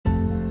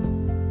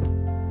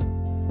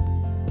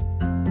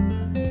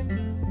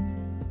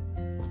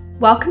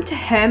Welcome to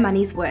Her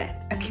Money's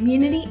Worth, a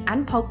community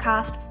and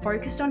podcast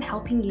focused on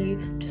helping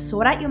you to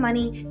sort out your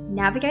money,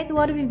 navigate the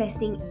world of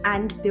investing,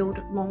 and build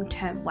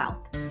long-term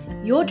wealth.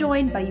 You're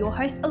joined by your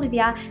host,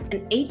 Olivia,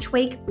 and each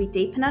week we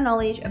deepen our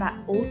knowledge about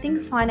all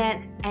things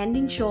finance and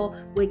ensure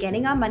we're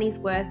getting our money's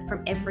worth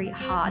from every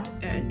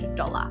hard-earned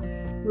dollar.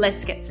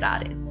 Let's get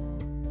started.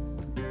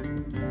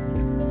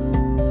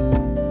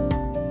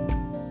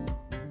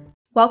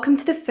 Welcome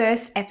to the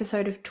first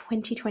episode of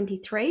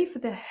 2023 for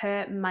the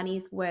Her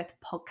Money's Worth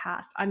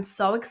podcast. I'm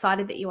so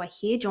excited that you are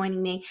here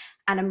joining me,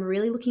 and I'm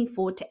really looking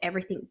forward to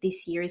everything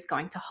this year is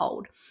going to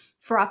hold.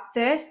 For our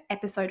first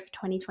episode for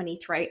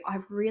 2023, I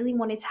really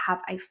wanted to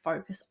have a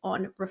focus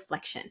on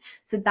reflection.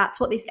 So that's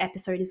what this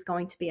episode is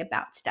going to be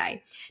about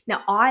today.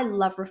 Now, I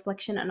love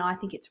reflection and I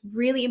think it's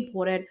really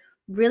important,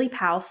 really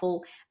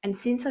powerful. And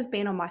since I've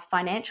been on my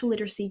financial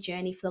literacy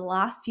journey for the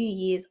last few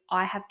years,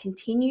 I have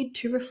continued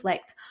to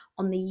reflect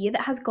on the year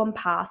that has gone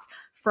past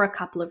for a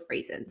couple of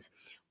reasons.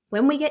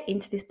 When we get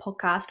into this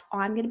podcast,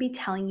 I'm going to be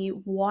telling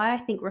you why I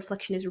think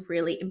reflection is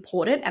really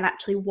important and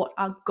actually what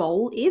our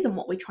goal is and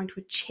what we're trying to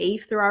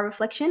achieve through our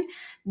reflection.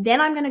 Then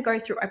I'm going to go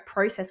through a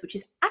process, which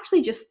is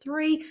actually just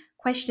 3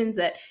 questions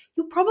that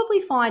you'll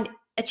probably find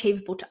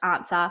achievable to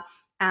answer.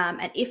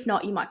 And if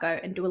not, you might go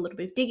and do a little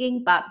bit of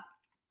digging, but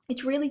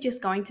it's really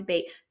just going to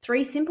be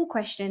 3 simple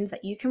questions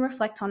that you can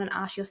reflect on and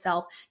ask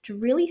yourself to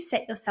really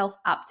set yourself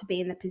up to be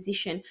in the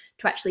position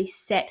to actually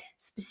set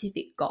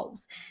specific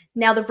goals.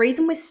 Now, the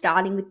reason we're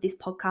starting with this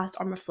podcast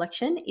on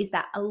reflection is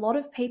that a lot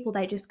of people,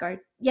 they just go,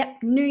 yep,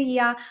 new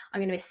year,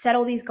 I'm going to set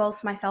all these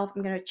goals for myself,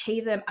 I'm going to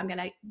achieve them, I'm going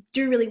to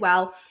do really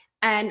well.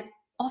 And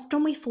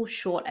often we fall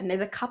short, and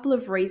there's a couple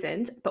of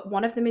reasons, but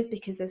one of them is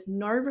because there's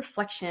no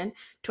reflection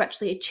to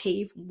actually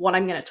achieve what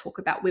I'm going to talk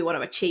about we want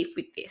to achieve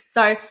with this.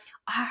 So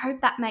I hope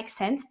that makes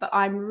sense, but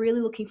I'm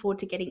really looking forward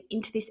to getting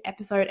into this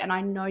episode, and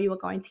I know you are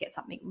going to get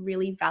something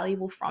really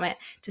valuable from it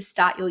to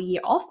start your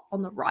year off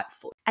on the right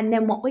foot. And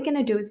then what we're going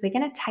to do is we're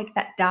going to take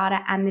that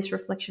data and this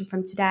reflection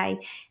from today,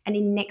 and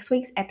in next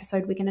week's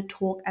episode, we're going to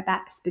talk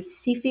about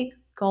specific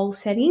goal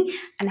setting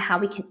and how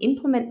we can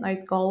implement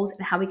those goals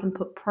and how we can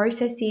put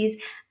processes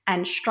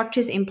and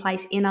structures in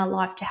place in our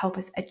life to help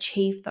us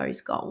achieve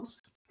those goals.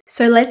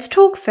 So let's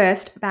talk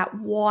first about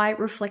why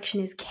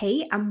reflection is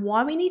key and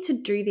why we need to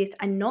do this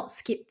and not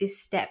skip this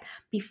step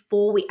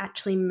before we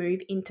actually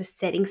move into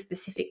setting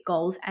specific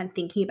goals and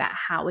thinking about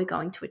how we're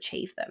going to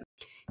achieve them.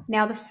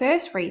 Now, the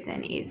first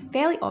reason is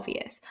fairly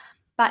obvious,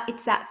 but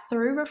it's that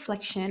through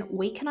reflection,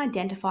 we can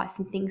identify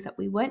some things that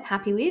we weren't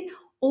happy with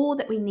or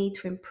that we need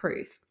to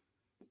improve.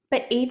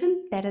 But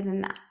even better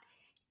than that,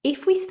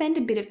 if we spend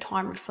a bit of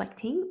time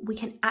reflecting, we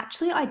can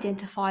actually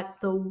identify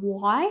the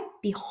why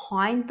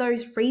behind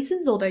those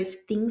reasons or those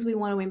things we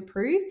want to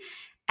improve.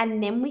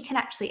 And then we can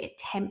actually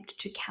attempt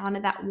to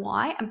counter that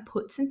why and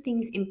put some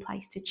things in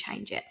place to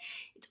change it.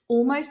 It's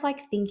almost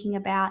like thinking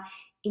about,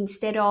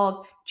 instead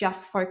of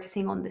just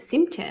focusing on the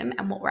symptom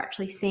and what we're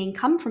actually seeing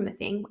come from the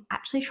thing, we're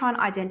actually trying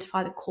to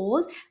identify the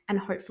cause and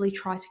hopefully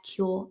try to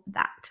cure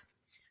that.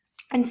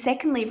 And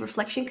secondly,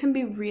 reflection can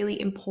be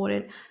really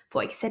important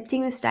for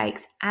accepting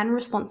mistakes and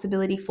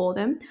responsibility for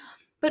them,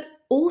 but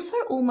also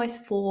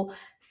almost for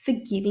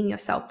forgiving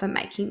yourself for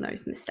making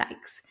those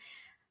mistakes.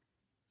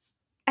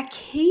 A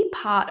key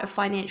part of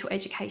financial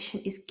education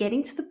is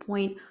getting to the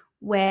point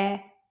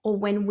where, or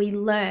when we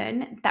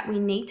learn that we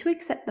need to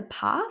accept the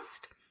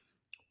past,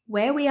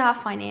 where we are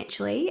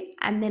financially,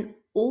 and then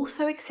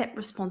also accept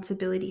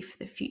responsibility for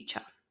the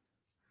future.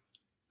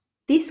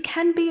 This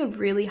can be a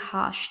really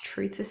harsh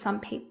truth for some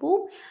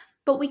people,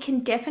 but we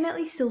can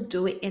definitely still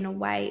do it in a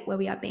way where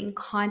we are being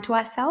kind to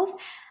ourselves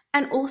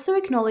and also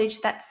acknowledge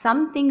that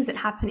some things that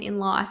happen in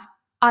life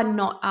are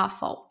not our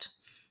fault.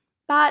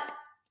 But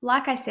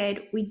like I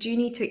said, we do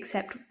need to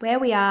accept where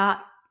we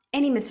are,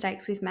 any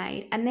mistakes we've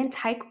made, and then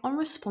take on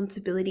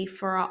responsibility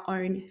for our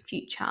own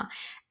future.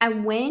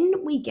 And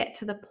when we get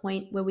to the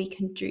point where we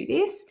can do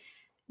this,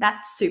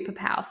 that's super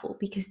powerful,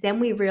 because then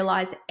we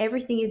realize that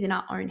everything is in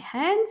our own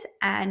hands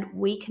and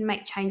we can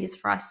make changes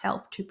for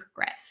ourselves to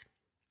progress.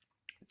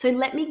 So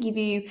let me give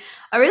you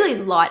a really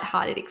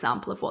light-hearted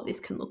example of what this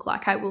can look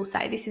like. I will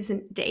say this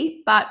isn't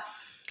deep, but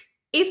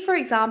if, for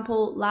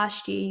example,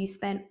 last year you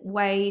spent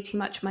way too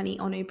much money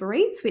on Uber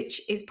Eats,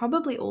 which is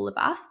probably all of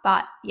us,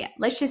 but yeah,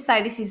 let's just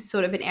say this is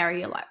sort of an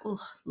area like,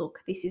 oh, look,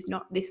 this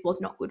was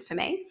not good for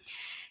me.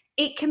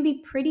 It can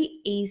be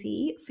pretty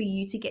easy for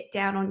you to get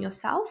down on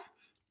yourself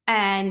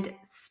and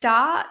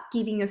start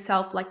giving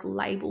yourself like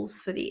labels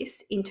for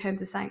this, in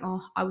terms of saying,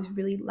 oh, I was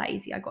really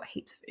lazy, I got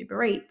heaps of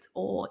Uber Eats,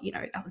 or,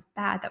 that was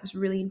bad, that was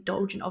really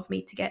indulgent of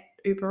me to get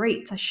Uber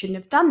Eats, I shouldn't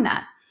have done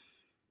that.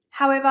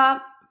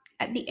 However,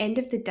 at the end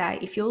of the day,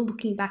 if you're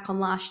looking back on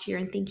last year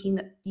and thinking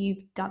that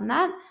you've done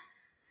that,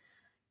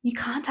 you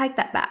can't take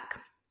that back.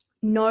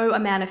 No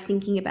amount of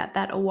thinking about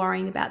that or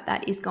worrying about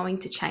that is going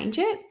to change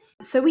it.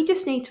 So we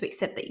just need to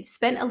accept that you've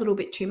spent a little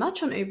bit too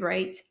much on Uber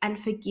Eats and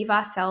forgive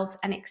ourselves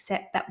and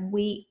accept that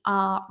we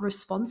are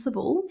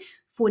responsible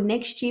for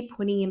next year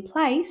putting in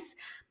place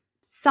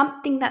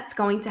something that's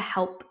going to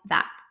help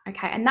that.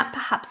 Okay, and that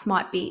perhaps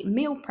might be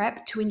meal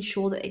prep to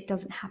ensure that it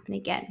doesn't happen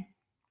again.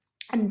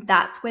 And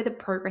that's where the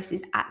progress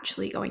is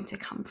actually going to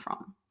come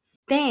from.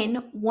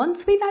 Then,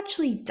 once we've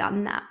actually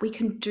done that, we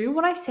can do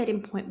what I said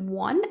in point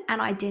 1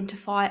 and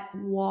identify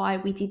why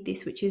we did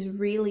this, which is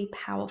really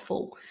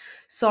powerful.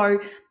 So,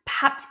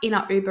 perhaps in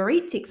our Uber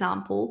Eats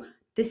example,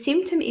 the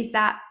symptom is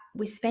that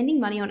we're spending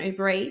money on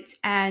Uber Eats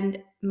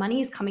and money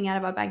is coming out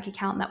of our bank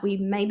account that we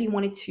maybe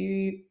wanted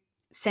to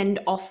send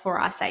off for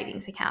our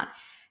savings account.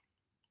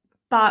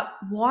 But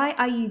why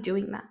are you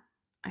doing that?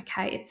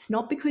 Okay, it's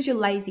not because you're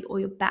lazy or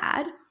you're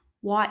bad.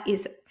 Why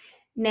is it?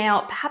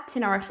 Now, perhaps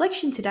in our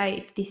reflection today,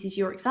 if this is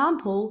your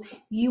example,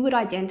 you would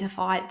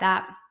identify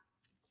that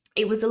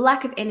it was a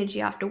lack of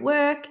energy after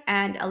work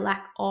and a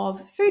lack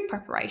of food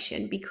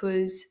preparation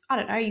because, I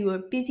don't know, you were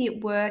busy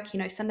at work,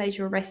 Sundays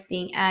you were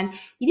resting and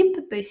you didn't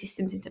put those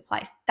systems into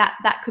place.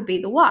 That could be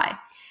the why.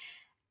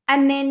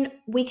 And then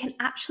we can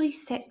actually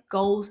set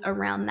goals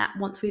around that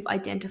once we've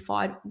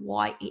identified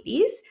why it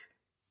is.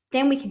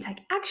 Then we can take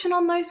action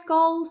on those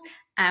goals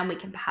and we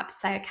can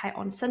perhaps say, okay,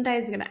 on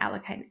Sundays, we're going to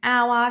allocate an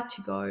hour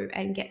to go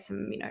and get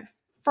some,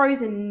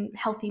 frozen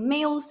healthy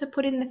meals to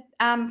put in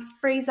the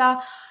freezer.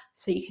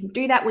 So you can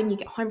do that when you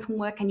get home from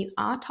work and you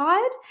are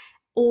tired,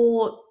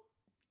 or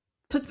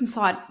put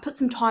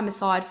some time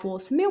aside for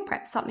some meal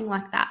prep, something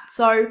like that.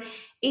 So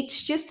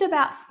it's just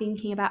about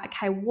thinking about,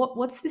 okay,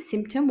 what's the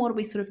symptom? What are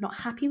we sort of not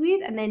happy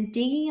with? And then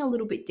digging a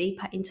little bit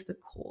deeper into the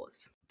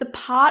cause. The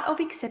part of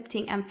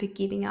accepting and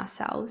forgiving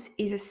ourselves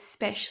is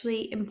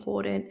especially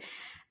important,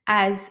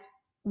 as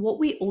what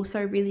we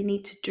also really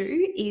need to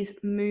do is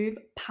move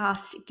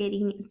past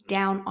getting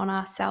down on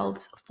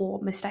ourselves for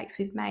mistakes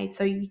we've made.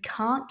 So you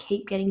can't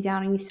keep getting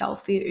down on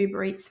yourself for your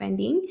Uber Eats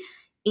spending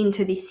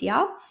into this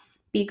year,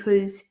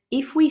 because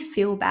if we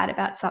feel bad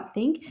about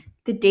something,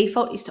 the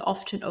default is to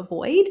often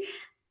avoid.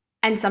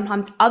 And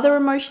sometimes other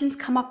emotions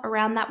come up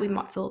around that. We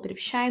might feel a bit of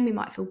shame, we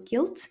might feel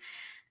guilt,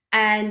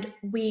 and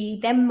we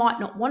then might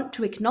not want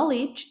to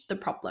acknowledge the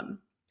problem.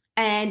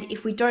 And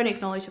if we don't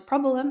acknowledge the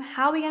problem,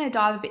 how are we going to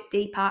dive a bit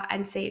deeper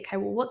and see, okay,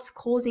 well, what's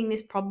causing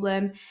this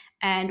problem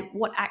and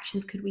what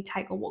actions could we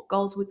take or what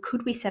goals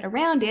could we set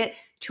around it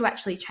to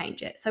actually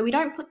change it? So we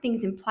don't put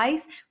things in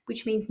place,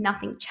 which means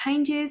nothing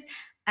changes.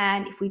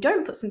 And if we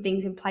don't put some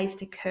things in place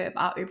to curb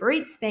our Uber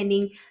Eats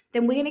spending,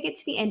 then we're going to get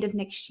to the end of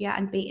next year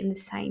and be in the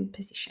same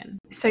position.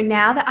 So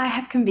now that I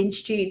have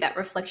convinced you that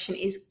reflection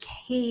is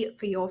key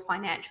for your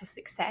financial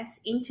success,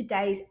 in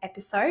today's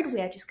episode, we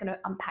are just going to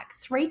unpack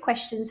 3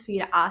 questions for you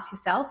to ask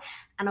yourself,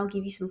 and I'll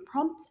give you some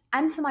prompts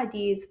and some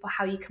ideas for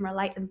how you can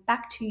relate them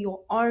back to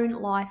your own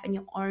life and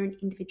your own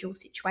individual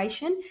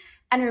situation.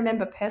 And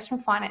remember,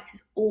 personal finance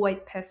is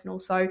always personal.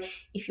 So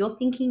if you're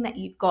thinking that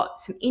you've got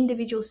some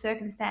individual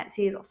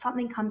circumstances or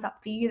something comes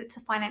up for you that's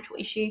a financial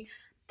issue,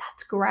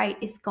 that's great.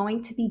 It's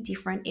going to be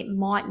different. It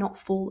might not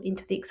fall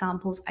into the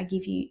examples I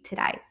give you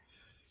today.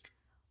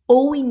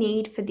 All we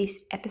need for this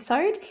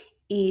episode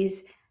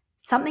is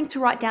something to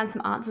write down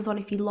some answers on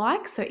if you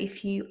like. So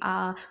if you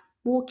are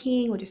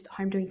walking or just at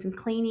home doing some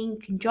cleaning, you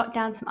can jot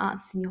down some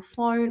answers in your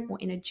phone or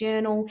in a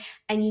journal,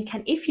 and you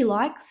can, if you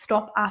like,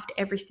 stop after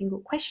every single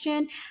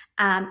question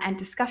and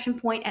discussion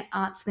point and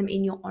answer them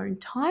in your own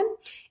time.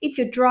 If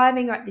you're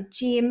driving or at the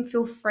gym,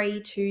 feel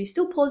free to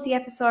still pause the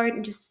episode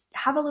and just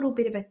have a little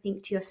bit of a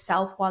think to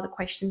yourself while the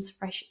question's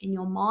fresh in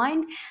your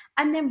mind,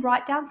 and then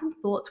write down some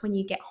thoughts when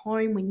you get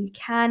home, when you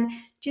can,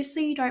 just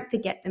so you don't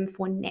forget them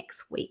for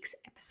next week's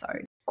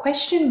episode.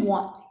 Question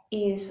 1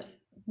 is,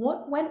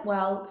 what went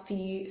well for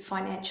you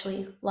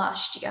financially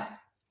last year?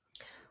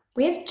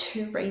 We have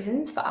 2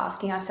 reasons for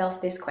asking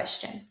ourselves this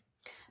question.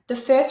 The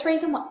first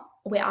reason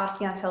we're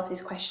asking ourselves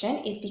this question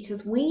is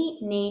because we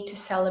need to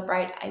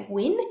celebrate a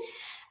win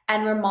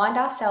and remind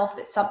ourselves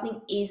that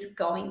something is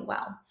going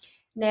well.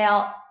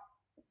 Now,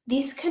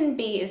 this can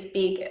be as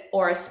big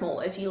or as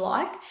small as you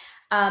like,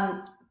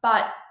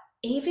 but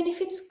even if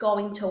it's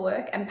going to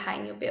work and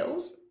paying your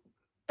bills,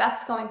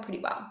 that's going pretty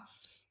well.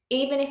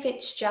 Even if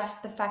it's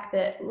just the fact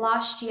that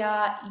last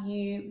year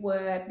you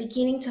were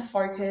beginning to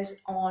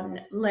focus on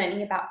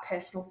learning about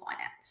personal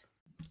finance.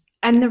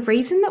 And the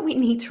reason that we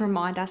need to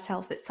remind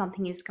ourselves that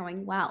something is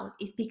going well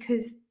is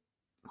because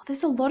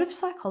there's a lot of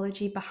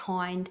psychology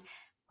behind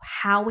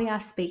how we are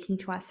speaking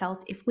to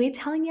ourselves. If we're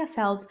telling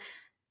ourselves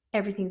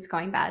everything's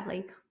going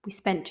badly, we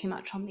spent too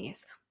much on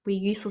this,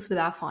 we're useless with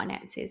our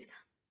finances,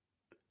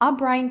 our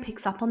brain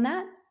picks up on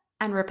that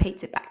and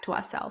repeats it back to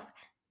ourselves.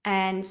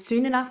 And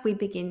soon enough, we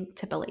begin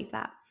to believe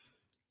that.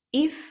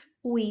 If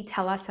we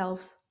tell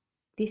ourselves,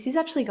 this is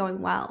actually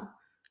going well,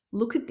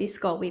 look at this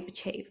goal we've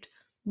achieved,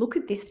 look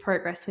at this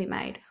progress we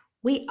made,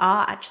 we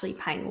are actually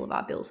paying all of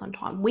our bills on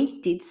time,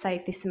 we did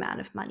save this amount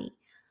of money.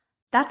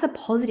 That's a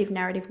positive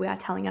narrative we are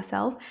telling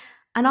ourselves,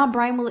 and our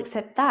brain will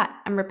accept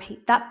that and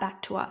repeat that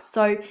back to us.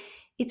 So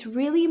it's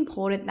really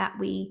important that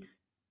we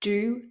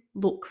do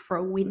look for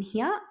a win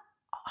here.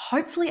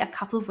 Hopefully a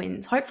couple of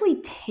wins, hopefully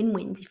 10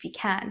 wins if you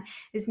can,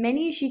 as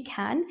many as you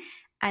can,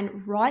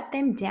 and write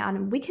them down.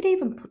 And we could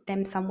even put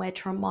them somewhere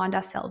to remind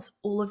ourselves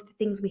all of the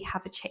things we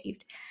have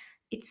achieved.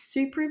 it's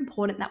super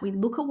important that we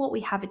look at what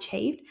we have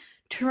achieved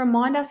to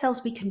remind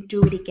ourselves we can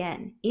do it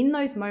again. In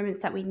those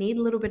moments that we need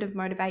a little bit of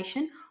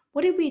motivation,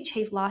 what did we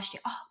achieve last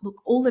year? Oh, look,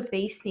 all of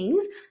these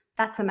things,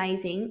 that's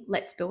amazing.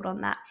 Let's build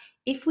on that.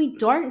 If we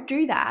don't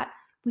do that,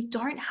 we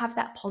don't have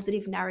that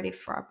positive narrative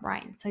for our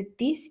brain. So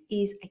this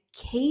is a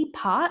key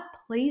part.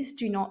 Please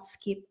do not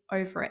skip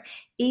over it.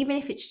 Even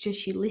if it's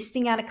just you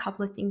listing out a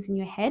couple of things in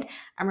your head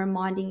and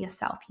reminding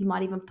yourself. You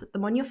might even put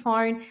them on your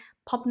phone,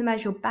 pop them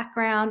as your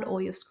background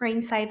or your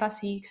screensaver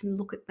so you can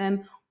look at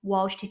them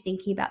whilst you're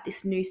thinking about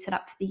this new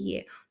setup for the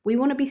year. We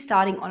want to be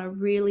starting on a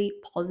really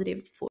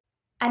positive foot.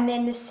 And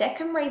then the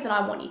second reason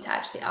I want you to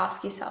actually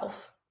ask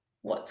yourself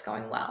what's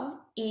going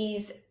well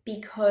is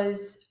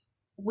because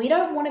we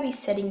don't want to be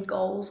setting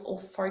goals or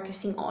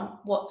focusing on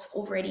what's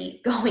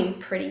already going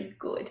pretty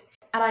good.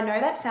 And I know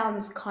that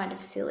sounds kind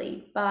of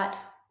silly, but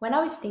when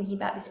I was thinking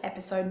about this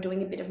episode and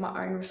doing a bit of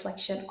my own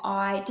reflection,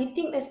 I did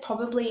think there's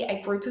probably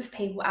a group of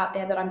people out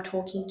there that I'm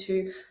talking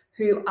to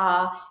who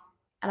are,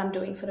 and I'm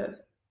doing sort of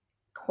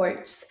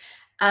quotes,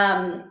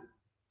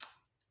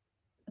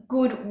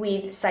 good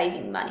with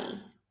saving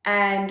money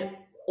and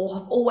or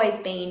have always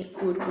been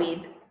good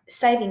with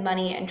saving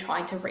money and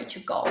trying to reach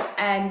a goal.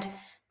 And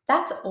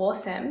that's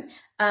awesome.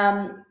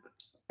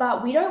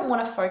 But we don't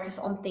want to focus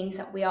on things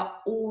that we are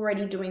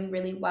already doing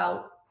really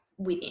well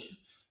within.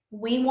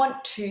 We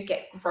want to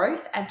get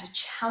growth and to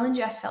challenge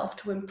ourselves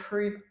to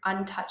improve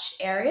untouched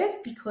areas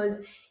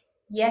because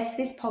yes,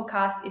 this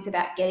podcast is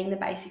about getting the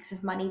basics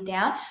of money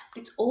down,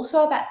 but it's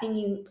also about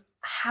thinking,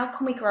 how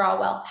can we grow our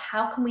wealth?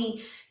 How can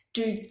we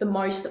do the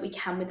most that we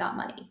can with our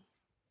money?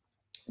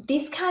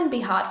 This can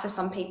be hard for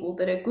some people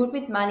that are good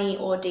with money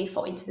or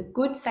default into the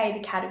good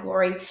saver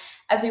category,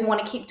 as we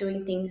want to keep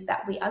doing things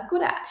that we are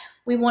good at.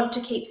 We want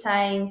to keep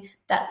saying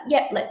that,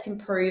 yep, let's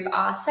improve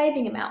our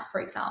saving amount, for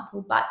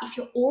example. But if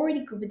you're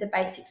already good with the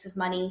basics of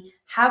money,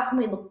 how can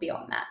we look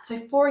beyond that? So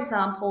for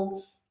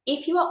example,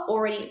 if you are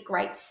already a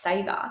great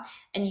saver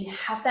and you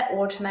have that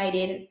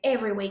automated and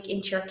every week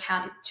into your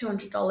account is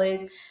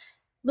 $200,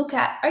 look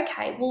at,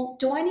 okay, well,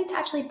 do I need to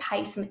actually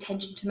pay some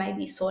attention to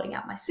maybe sorting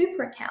out my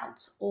super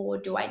accounts? Or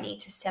do I need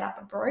to set up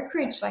a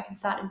brokerage so I can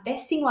start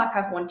investing like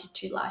I've wanted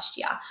to last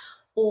year?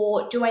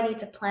 Or do I need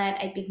to plan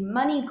a big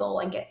money goal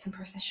and get some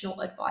professional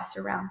advice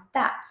around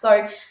that?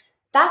 So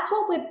that's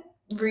what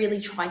we're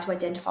really trying to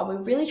identify.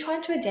 We're really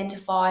trying to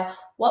identify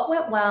what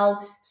went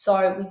well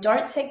so we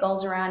don't set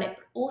goals around it,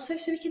 but also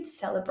so we can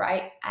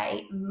celebrate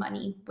a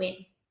money win.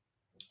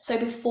 So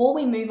before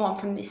we move on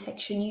from this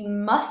section, you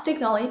must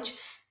acknowledge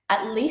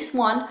at least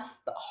one,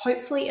 but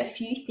hopefully a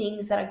few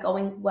things that are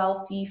going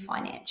well for you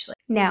financially.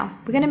 Now,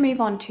 we're going to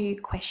move on to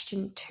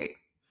question 2.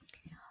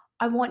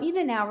 I want you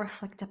to now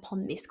reflect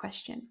upon this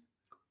question.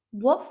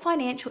 What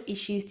financial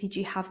issues did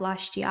you have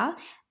last year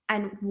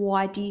and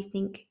why do you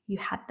think you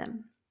had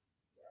them?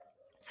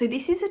 So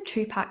this is a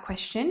 2-part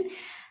question,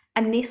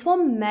 and this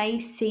one may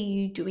see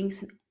you doing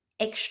some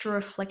extra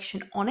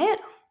reflection on it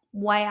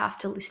way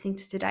after listening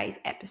to today's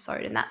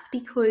episode. And that's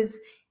because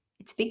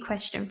it's a big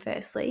question,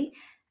 firstly,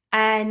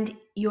 and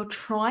you're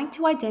trying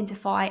to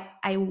identify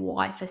a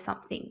why for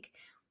something,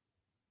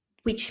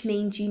 which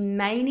means you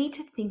may need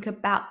to think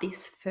about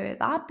this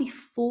further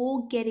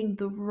before getting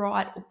the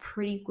right or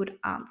pretty good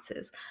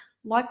answers.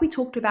 Like we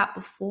talked about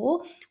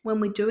before, when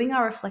we're doing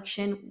our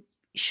reflection,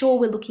 sure,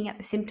 we're looking at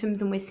the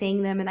symptoms and we're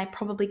seeing them and they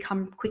probably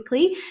come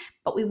quickly,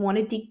 but we want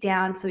to dig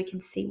down so we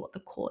can see what the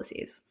cause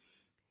is.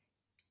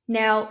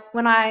 Now,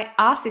 when I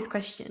asked this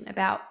question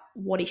about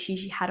what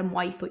issues you had and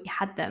why you thought you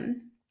had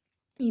them,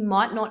 you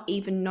might not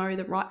even know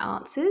the right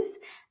answers,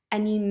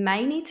 and you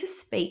may need to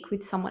speak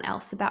with someone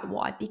else about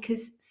why,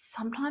 because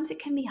sometimes it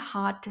can be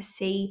hard to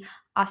see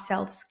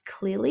ourselves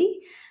clearly.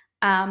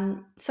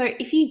 So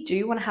if you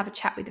do want to have a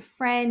chat with a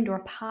friend or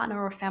a partner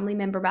or a family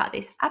member about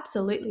this,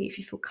 absolutely, if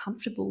you feel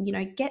comfortable,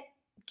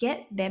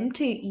 get them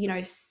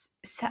to,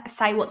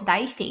 say what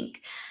they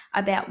think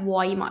about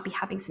why you might be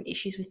having some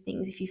issues with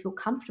things if you feel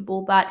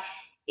comfortable. But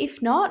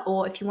if not,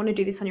 or if you want to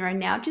do this on your own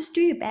now, just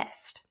do your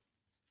best.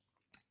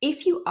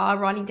 If you are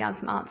writing down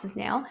some answers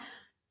now,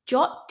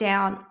 jot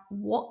down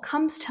what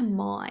comes to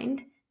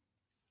mind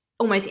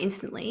almost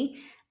instantly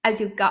as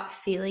your gut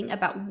feeling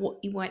about what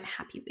you weren't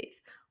happy with.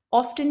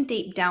 Often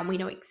deep down, we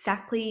know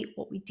exactly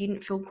what we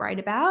didn't feel great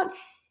about,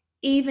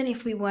 even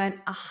if we weren't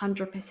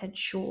 100%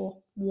 sure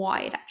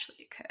why it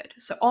actually occurred.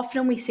 So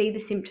often we see the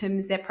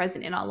symptoms, they're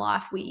present in our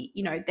life.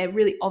 They're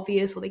really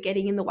obvious or they're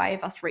getting in the way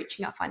of us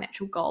reaching our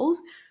financial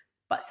goals,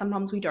 but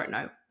sometimes we don't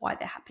know why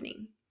they're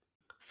happening.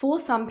 For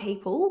some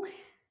people,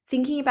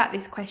 thinking about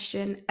this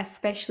question,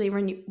 especially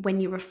when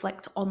you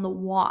reflect on the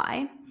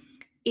why,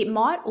 it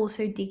might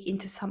also dig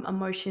into some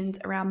emotions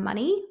around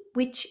money,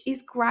 which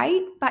is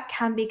great, but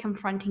can be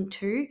confronting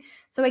too.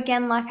 So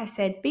again, like I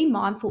said, be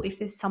mindful if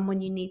there's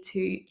someone you need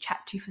to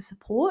chat to for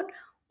support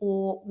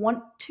or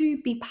want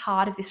to be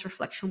part of this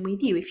reflection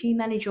with you. If you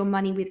manage your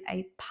money with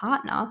a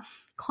partner,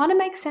 kind of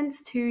makes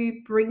sense to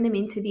bring them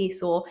into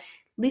this or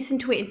listen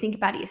to it and think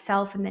about it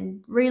yourself and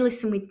then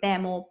re-listen with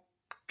them, or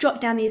jot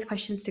down these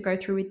questions to go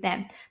through with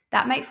them.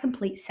 That makes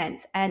complete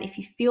sense. And if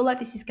you feel like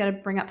this is going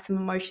to bring up some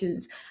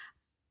emotions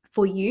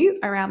for you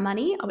around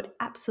money, I would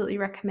absolutely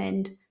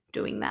recommend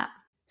doing that.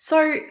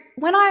 So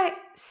when I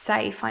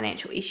say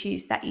financial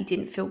issues that you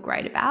didn't feel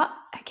great about,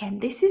 again,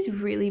 this is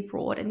really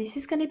broad and this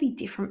is going to be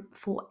different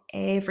for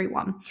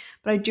everyone.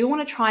 But I do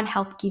want to try and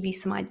help give you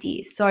some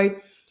ideas. So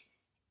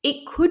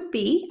it could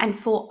be, and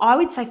I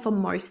would say for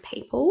most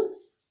people,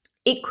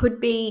 it could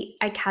be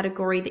a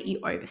category that you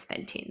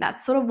overspent in.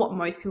 That's sort of what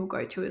most people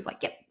go to is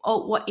like, yep,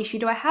 oh, what issue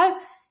do I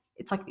have?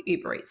 It's like the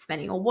Uber Eats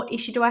spending. Or what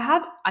issue do I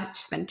have? I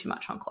spend too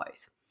much on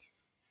clothes.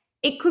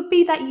 It could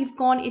be that you've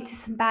gone into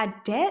some bad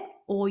debt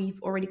or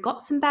you've already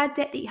got some bad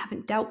debt that you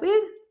haven't dealt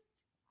with.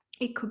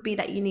 It could be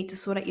that you need to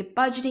sort out your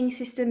budgeting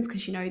systems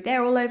because you know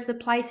they're all over the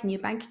place in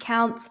your bank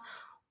accounts.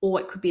 Or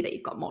it could be that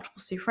you've got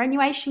multiple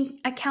superannuation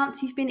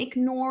accounts you've been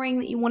ignoring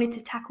that you wanted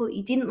to tackle that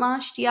you didn't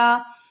last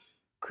year.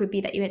 Could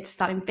be that you had to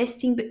start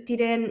investing but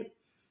didn't.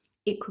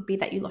 It could be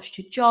that you lost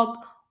your job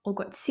or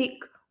got sick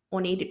or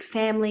needed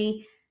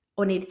family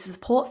or needed to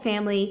support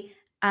family,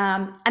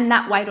 and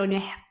that weighed on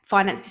your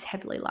finances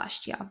heavily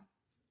last year.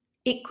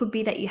 It could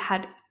be that you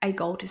had a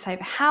goal to save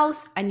a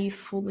house and you've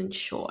fallen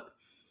short.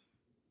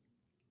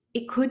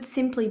 It could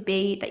simply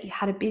be that you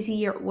had a busy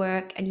year at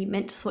work and you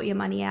meant to sort your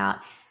money out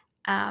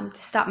to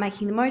start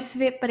making the most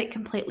of it, but it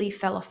completely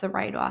fell off the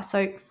radar.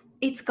 So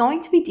it's going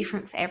to be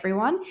different for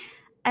everyone.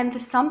 And for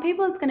some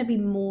people, it's going to be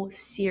more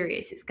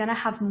serious. It's going to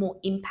have more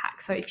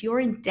impact. So if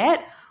you're in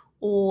debt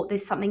or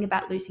there's something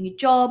about losing your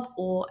job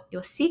or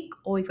you're sick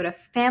or you've got a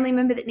family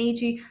member that needs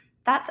you,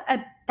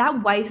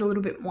 that weighs a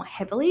little bit more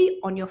heavily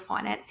on your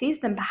finances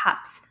than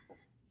perhaps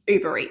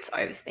Uber Eats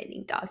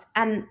overspending does.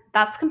 And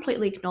that's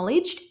completely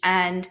acknowledged.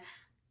 And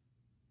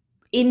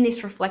in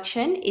this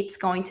reflection, it's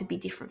going to be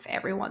different for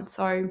everyone.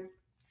 So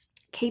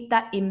keep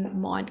that in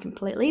mind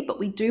completely. But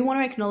we do want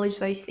to acknowledge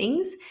those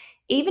things,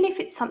 even if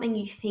it's something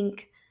you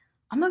think,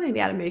 I'm not going to be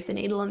able to move the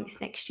needle on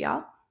this next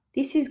year.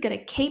 This is going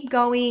to keep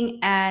going.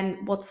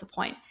 And what's the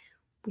point?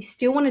 We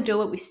still want to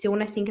do it. We still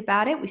want to think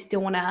about it. We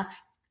still want to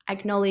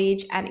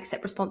acknowledge and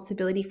accept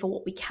responsibility for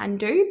what we can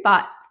do.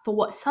 But for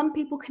what some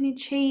people can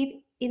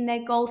achieve in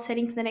their goal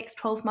setting for the next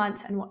 12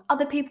 months and what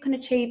other people can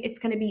achieve, it's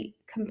going to be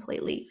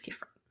completely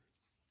different.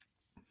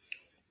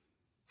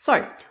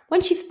 So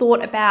once you've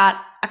thought about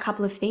a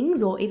couple of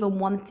things or even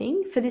one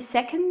thing, for the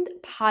second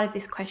part of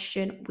this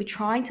question, we're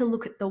trying to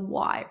look at the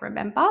why,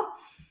 remember?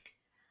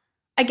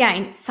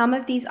 Again, some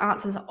of these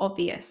answers are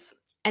obvious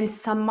and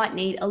some might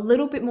need a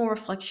little bit more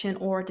reflection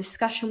or a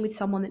discussion with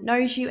someone that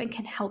knows you and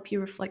can help you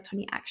reflect on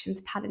your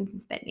actions, patterns,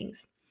 and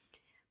spendings.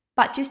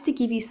 But just to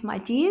give you some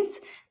ideas,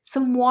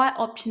 some why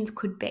options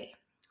could be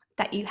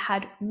that you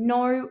had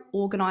no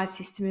organized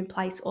system in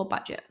place or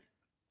budget,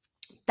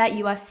 that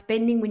you are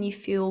spending when you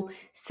feel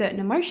certain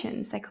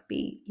emotions. They could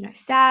be,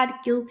 sad,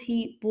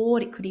 guilty,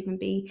 bored. It could even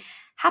be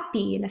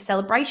happy in a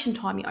celebration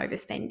time you're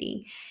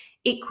overspending.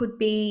 It could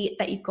be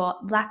that you've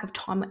got lack of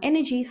time or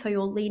energy, so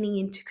you're leaning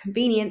into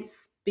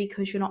convenience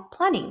because you're not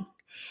planning.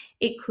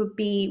 It could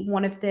be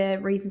one of the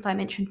reasons I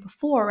mentioned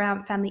before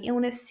around family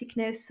illness,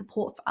 sickness,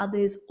 support for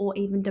others, or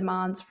even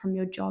demands from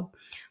your job.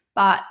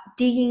 But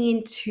digging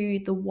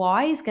into the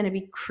why is going to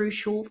be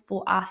crucial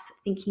for us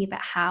thinking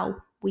about how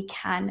we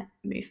can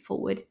move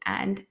forward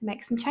and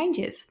make some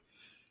changes.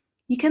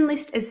 You can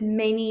list as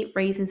many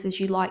reasons as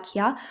you like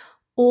here,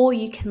 or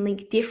you can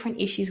link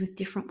different issues with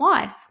different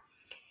whys.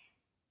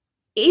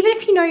 Even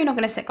if you know you're not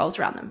going to set goals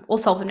around them or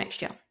solve them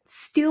next year,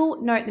 still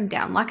note them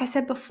down. Like I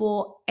said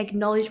before,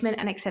 acknowledgement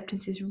and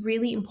acceptance is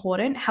really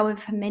important. However,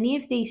 for many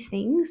of these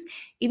things,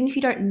 even if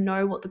you don't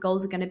know what the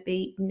goals are going to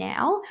be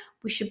now,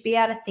 we should be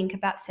able to think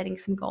about setting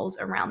some goals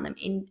around them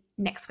in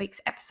next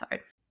week's episode.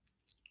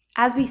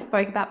 As we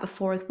spoke about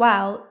before as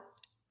well,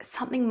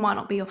 something might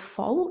not be your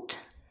fault.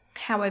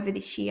 However,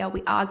 this year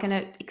we are going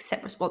to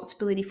accept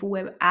responsibility for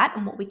where we're at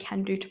and what we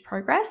can do to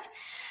progress.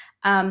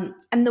 And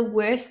the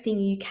worst thing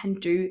you can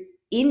do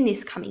in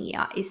this coming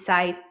year is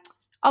say,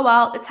 oh,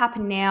 well, it's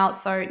happened now.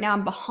 So now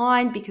I'm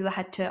behind because I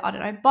had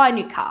to, buy a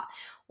new car.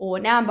 Or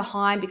now I'm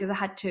behind because I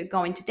had to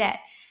go into debt.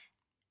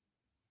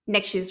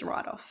 Next year's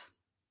write-off.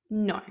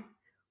 No.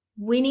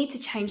 We need to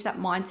change that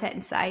mindset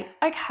and say,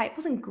 okay, it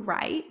wasn't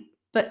great,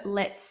 but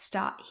let's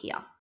start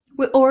here.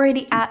 We're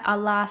already at our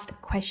last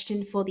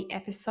question for the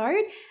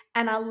episode.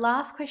 And our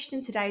last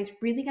question today is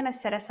really going to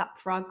set us up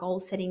for our goal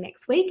setting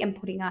next week and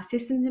putting our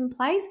systems in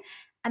place.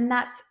 And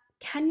that's,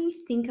 can you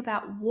think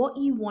about what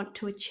you want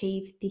to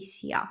achieve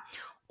this year?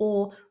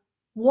 Or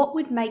what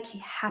would make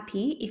you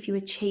happy if you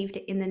achieved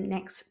it in the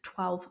next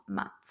 12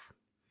 months?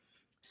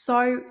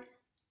 So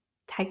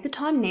take the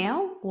time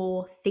now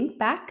or think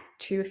back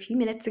to a few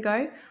minutes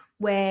ago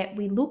where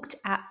we looked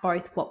at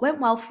both what went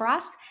well for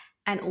us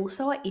and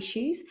also our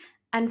issues.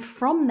 And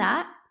from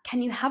that,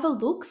 can you have a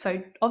look?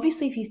 So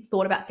obviously if you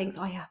thought about things,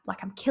 oh yeah,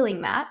 like I'm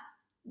killing that,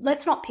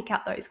 let's not pick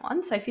out those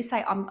ones. So if you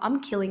say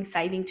I'm killing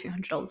saving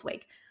 $200 a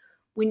week,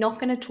 we're not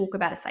going to talk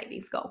about a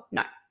savings goal.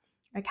 No.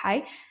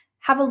 Okay.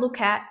 Have a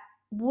look at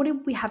what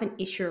did we have an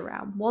issue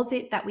around? Was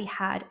it that we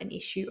had an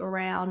issue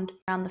around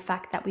the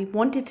fact that we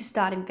wanted to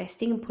start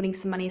investing and putting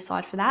some money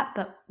aside for that,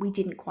 but we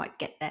didn't quite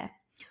get there?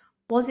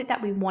 Was it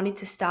that we wanted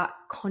to start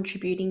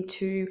contributing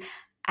to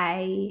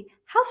a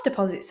house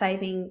deposit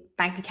saving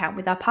bank account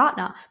with our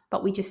partner,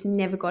 but we just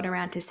never got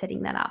around to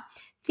setting that up?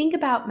 Think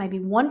about maybe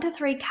 1 to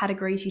 3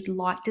 categories you'd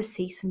like to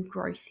see some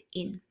growth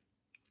in.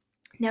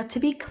 Now, to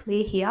be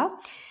clear here,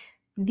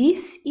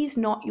 this is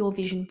not your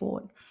vision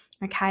board.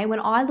 Okay, when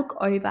I look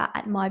over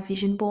at my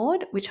vision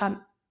board, which I'm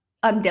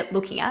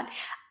looking at,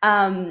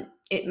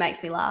 it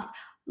makes me laugh.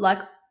 Like,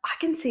 I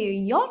can see a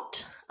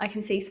yacht. I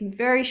can see some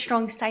very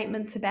strong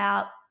statements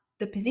about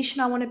the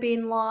position I want to be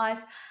in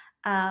life.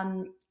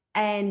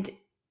 And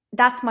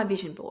that's my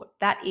vision board.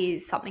 That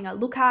is something I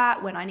look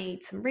at when I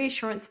need some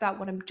reassurance about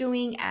what I'm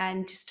doing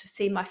and just to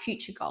see my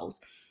future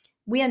goals.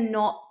 We are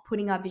not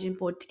putting our vision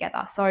board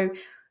together. So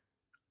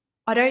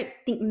I don't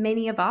think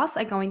many of us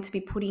are going to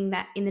be putting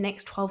that in the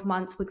next 12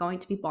 months. We're going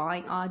to be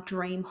buying our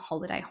dream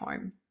holiday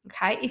home.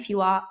 Okay. If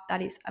you are,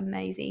 that is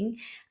amazing.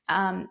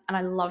 And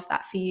I love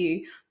that for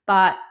you.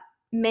 But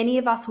many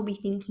of us will be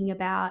thinking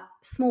about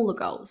smaller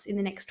goals in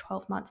the next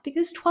 12 months,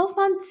 because 12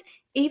 months,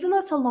 even though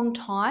it's a long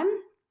time,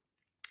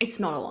 it's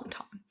not a long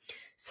time.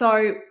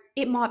 So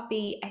it might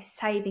be a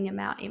saving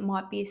amount. It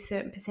might be a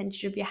certain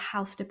percentage of your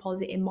house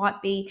deposit. It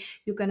might be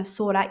you're going to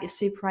sort out your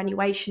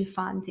superannuation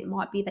funds. It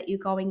might be that you're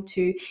going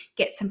to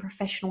get some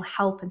professional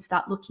help and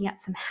start looking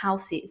at some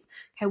houses.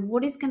 Okay,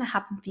 what is going to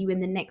happen for you in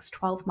the next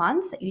 12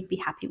 months that you'd be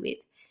happy with?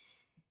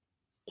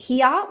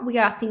 Here, we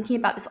are thinking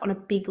about this on a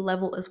big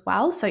level as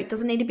well. So it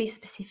doesn't need to be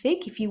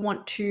specific. If you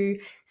want to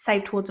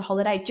save towards a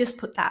holiday, just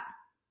put that.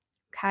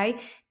 Okay,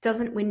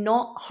 we're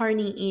not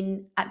honing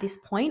in at this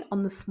point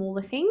on the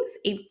smaller things.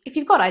 If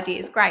you've got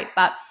ideas, great,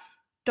 but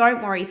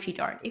don't worry if you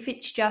don't. If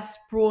it's just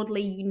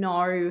broadly, you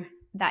know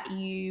that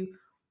you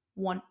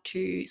want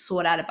to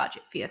sort out a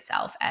budget for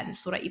yourself and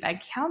sort out your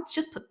bank accounts,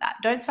 just put that.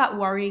 Don't start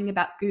worrying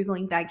about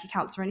Googling bank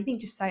accounts or anything.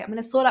 Just say, I'm going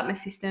to sort out my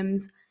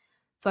systems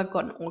so I've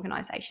got an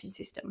organization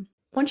system.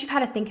 Once you've had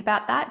to think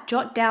about that,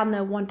 jot down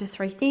the 1 to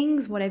 3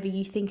 things, whatever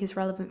you think is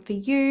relevant for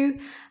you.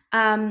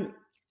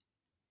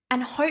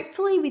 And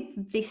hopefully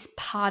with this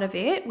part of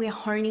it, we're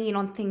honing in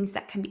on things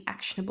that can be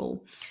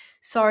actionable.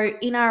 So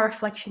in our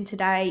reflection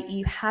today,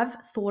 you have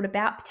thought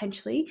about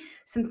potentially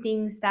some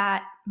things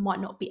that might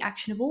not be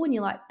actionable, and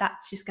you're like,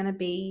 that's just going to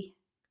be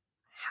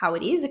how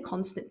it is, a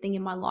constant thing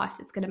in my life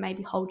that's going to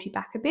maybe hold you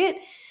back a bit.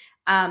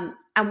 And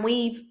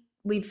we've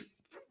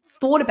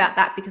thought about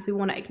that because we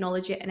want to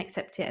acknowledge it and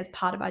accept it as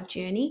part of our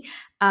journey.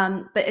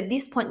 But at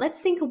this point,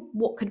 let's think of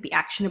what could be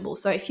actionable.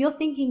 So if you're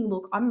thinking,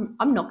 look, I'm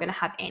not going to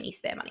have any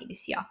spare money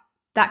this year,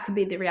 that could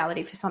be the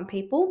reality for some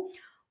people.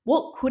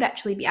 What could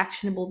actually be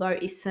actionable though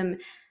is some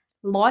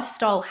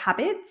lifestyle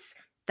habits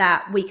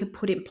that we could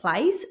put in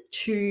place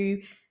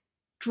to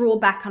draw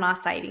back on our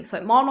savings. So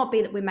it might not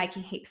be that we're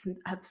making heaps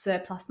of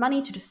surplus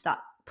money to just start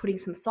putting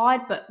some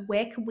aside, but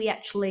where can we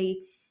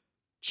actually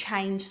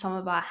change some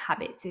of our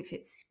habits? If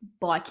it's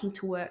biking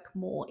to work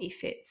more,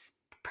 if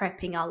it's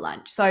prepping our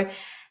lunch. So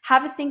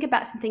have a think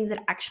about some things that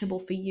are actionable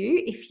for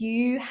you. If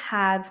you're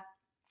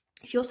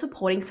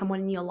supporting someone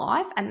in your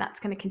life and that's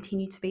going to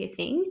continue to be a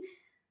thing,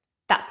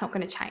 that's not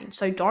going to change.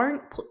 So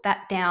don't put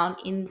that down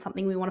in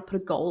something we want to put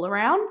a goal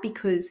around,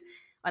 because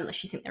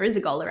unless you think there is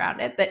a goal around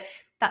it, but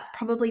that's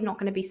probably not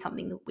going to be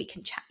something that we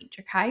can change.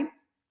 Okay.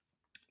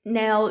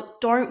 Now,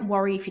 don't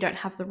worry if you don't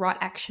have the right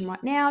action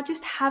right now.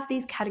 Just have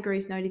these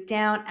categories noted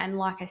down. And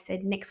like I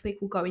said, next week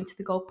we'll go into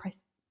the goal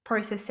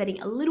process setting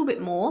a little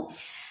bit more.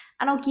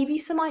 And I'll give you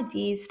some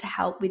ideas to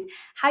help with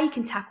how you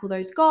can tackle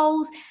those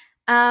goals.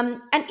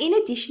 And in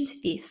addition to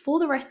this, for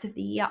the rest of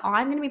the year,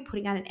 I'm going to be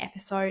putting out an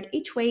episode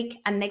each week,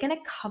 and they're going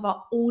to cover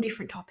all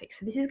different topics.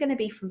 So this is going to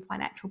be from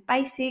financial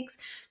basics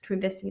to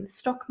investing in the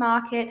stock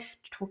market,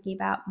 to talking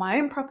about my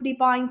own property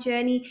buying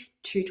journey,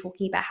 to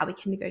talking about how we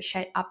can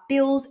negotiate our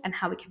bills and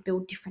how we can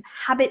build different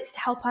habits to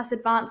help us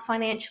advance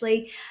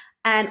financially,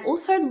 and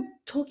also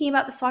talking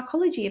about the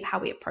psychology of how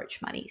we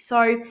approach money.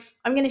 So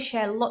I'm going to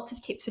share lots of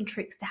tips and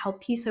tricks to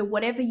help you. So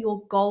whatever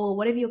your goal or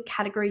whatever your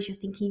categories you're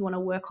thinking you want to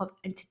work on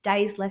in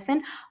today's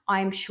lesson,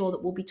 I am sure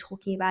that we'll be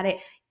talking about it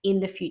in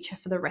the future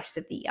for the rest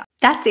of the year.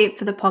 That's it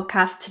for the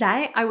podcast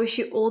today. I wish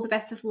you all the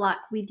best of luck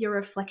with your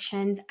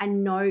reflections,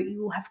 and know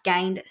you will have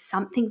gained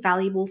something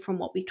valuable from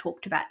what we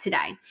talked about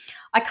today.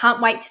 I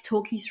can't wait to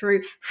talk you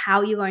through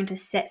how you're going to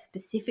set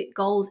specific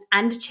goals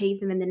and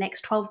achieve them in the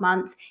next 12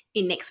 months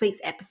in next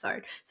week's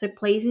episode. So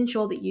please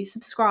ensure that you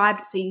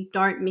subscribe so you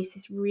don't miss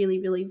this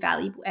really, really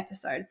valuable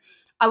episode.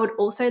 I would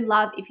also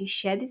love if you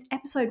share this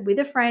episode with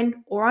a friend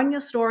or on your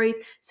stories,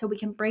 so we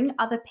can bring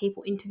other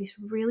people into this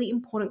really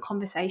important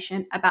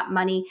conversation about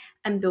money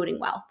and building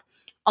wealth.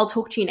 I'll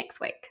talk to you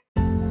next week.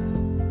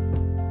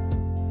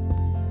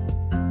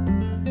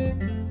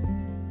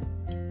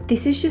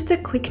 This is just a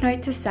quick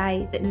note to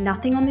say that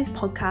nothing on this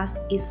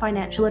podcast is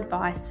financial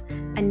advice,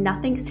 and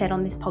nothing said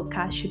on this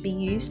podcast should be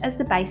used as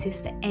the basis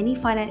for any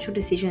financial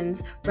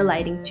decisions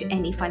relating to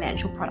any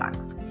financial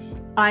products.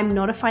 I'm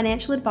not a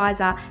financial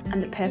advisor,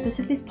 and the purpose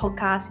of this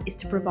podcast is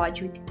to provide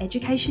you with the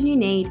education you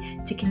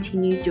need to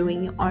continue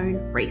doing your own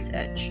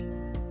research.